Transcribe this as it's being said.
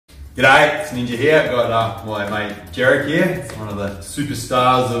G'day, it's Ninja here. I've got my mate Jerrick here. It's one of the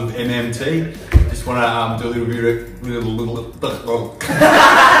superstars of MMT. Just want to do a little bit of...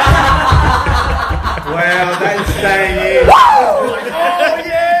 Wow, that's staying in. Oh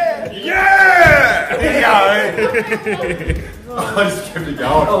yeah! Yeah! There you go. I just kept it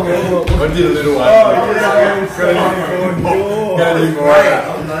going. I did a little one. Anyway.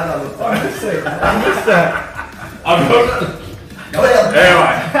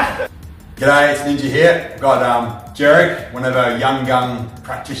 G'day, it's Ninja here. I've got Jerrick, one of our young gun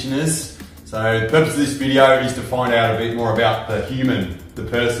practitioners. So the purpose of this video is to find out a bit more about the human, the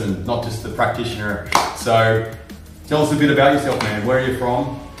person, not just the practitioner. So tell us a bit about yourself, man. Where are you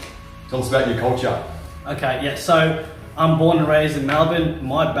from? Tell us about your culture. Okay, yeah, so I'm born and raised in Melbourne.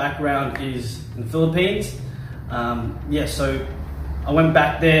 My background is in the Philippines. So I went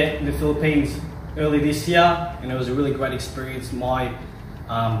back there in the Philippines early this year, and it was a really great experience. My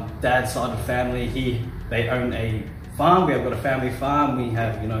dad's side of the family, they own a farm. We have got a family farm. We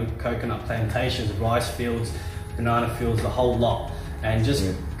have, coconut plantations, rice fields, banana fields, the whole lot. And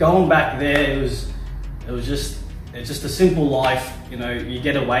just going back there, it's just a simple life. You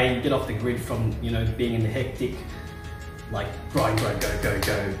get away, you get off the grid from being in the hectic, like grind, go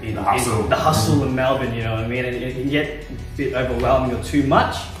in the hustle in Melbourne. You know what I mean? And it can get a bit overwhelming or too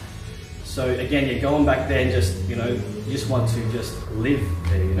much. So again, you're going back there and just, you just want to just live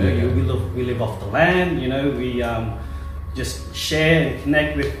there, we live off the land, we just share and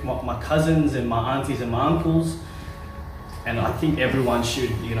connect with my cousins and my aunties and my uncles. And I think everyone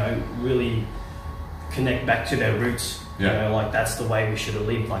should, really connect back to their roots. Like that's the way we should have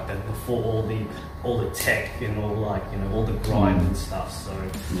lived, like that before all the tech and all the grind and stuff. So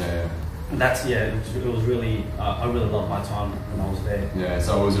it was really, I really loved my time when I was there. Yeah,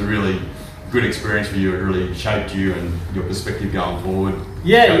 so it was a really good experience for you. It really shaped you and your perspective going forward.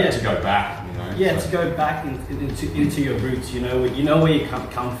 To go back, to go back into your roots. You know where you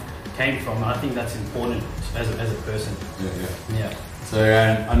came from. And I think that's important as a person. Yeah. So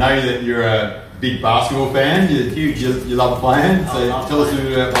I know that you're a big basketball fan. You love playing. So tell us a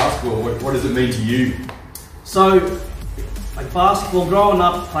bit about basketball. What does it mean to you? So, like basketball, growing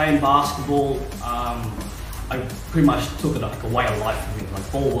up playing basketball, I pretty much took it like a way of life for me.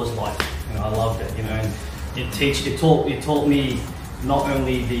 Like ball was life. I loved it. And it taught me not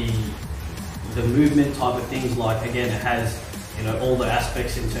only the movement type of things. Like again, it has all the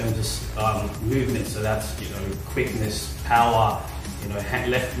aspects in terms of movement. So that's quickness, power.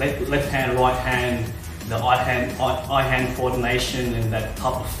 Left hand, right hand, the eye hand coordination, and that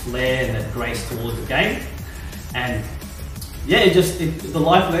type of flair and that grace towards the game. And the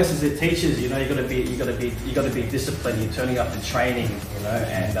life lessons it teaches. You gotta be disciplined. You're turning up to training.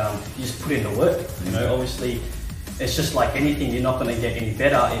 And you just put in the work. Obviously, it's just like anything. You're not gonna get any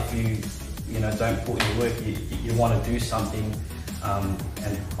better if you don't put in the work. You want to do something,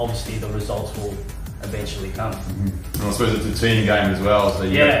 and obviously the results will eventually come. And I suppose it's a team game as well, so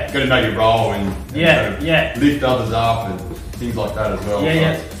you got to know your role and lift others up and things like that as well.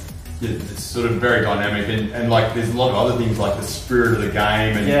 It's sort of very dynamic and like there's a lot of other things like the spirit of the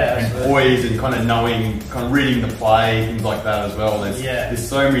game and poise and kind of knowing, kind of reading the play, things like that as well. There's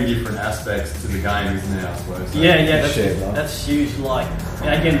so many different aspects to the game, isn't there, I suppose? So that's huge. Like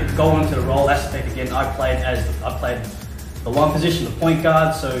again, going into the role aspect again, I played the one position, the point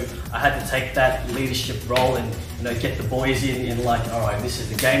guard, so I had to take that leadership role and get the boys in and like, all right, this is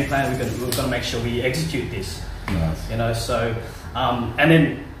the game plan. We're gonna make sure we execute this. Nice. So and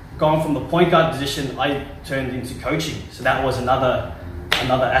then going from the point guard position, I turned into coaching. So that was another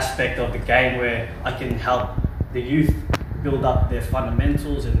aspect of the game where I can help the youth build up their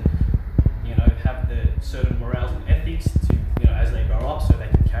fundamentals and have the certain morals and ethics to as they grow up, so they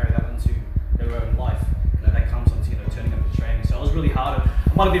can carry that into their own life. That comes onto turning up to training. So it was really hard.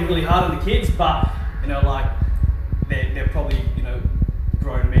 It might have been really hard on the kids, but like they're probably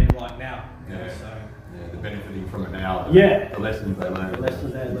grown men right now. So they're benefiting from it now. The lessons they learn.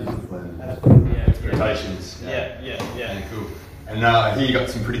 Expectations. Yeah. Cool. And I hear you got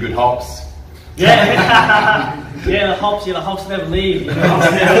some pretty good hops. The hops never leave. Got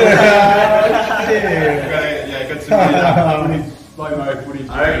some good slow-mo footage.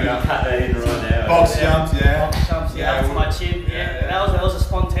 I reckon I'll cut that in right now. Box jumps, Box jumps, up to my chin. That was a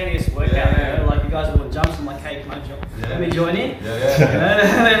spontaneous workout. Like you guys were doing jumps. I'm like, hey, can I jump? Let me join in. And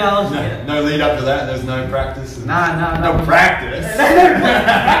then I was, no lead up to that. There's no practice. No practice. No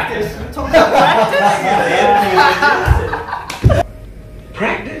practice. We're talking about practice.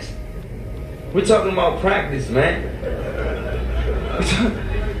 Practice? We're talking about practice, man.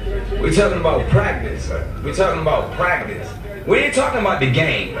 We're talking about practice. We're talking about practice. We ain't talking about the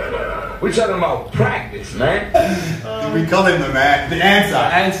game. We're talking about practice, man. We call him the man. The answer. The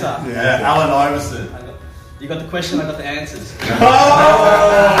answer. Yeah, Alan Iverson. You got the question, I got the answers.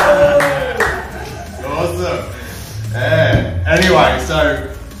 Awesome. Yeah. Anyway,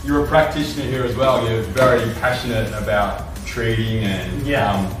 so you're a practitioner here as well. You're very passionate about treating and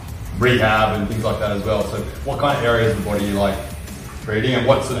rehab and things like that as well. So what kind of areas of the body you like treating, and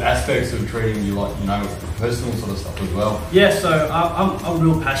what sort of aspects of treating you like, personal sort of stuff as well? Yeah, so I'm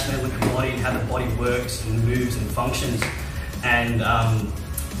real passionate with the body and how the body works and moves and functions. And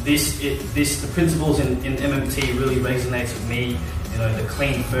the principles in MMT really resonates with me. The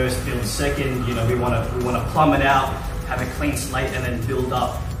clean first, build second. We want to plumb it out, have a clean slate, and then build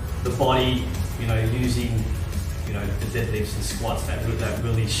up the body. Using the deadlifts and squats, that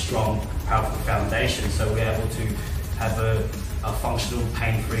really strong, powerful foundation. So we're able to have a functional,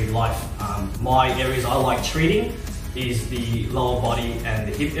 pain-free life. My areas I like treating is the lower body and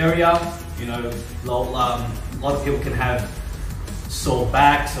the hip area. A lot of people can have sore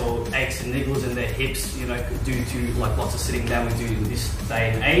backs or aches and niggles in their hips, due to lots of sitting down we do in this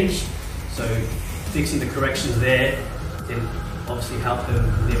day and age. So fixing the corrections there can obviously help them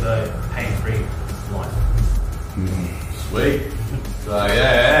live a pain-free life. Sweet. So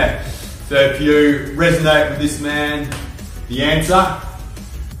yeah. So if you resonate with this man, the answer,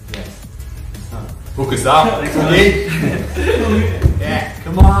 hook us up. Yeah,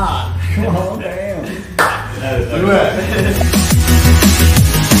 come on. Come on, damn. Do it.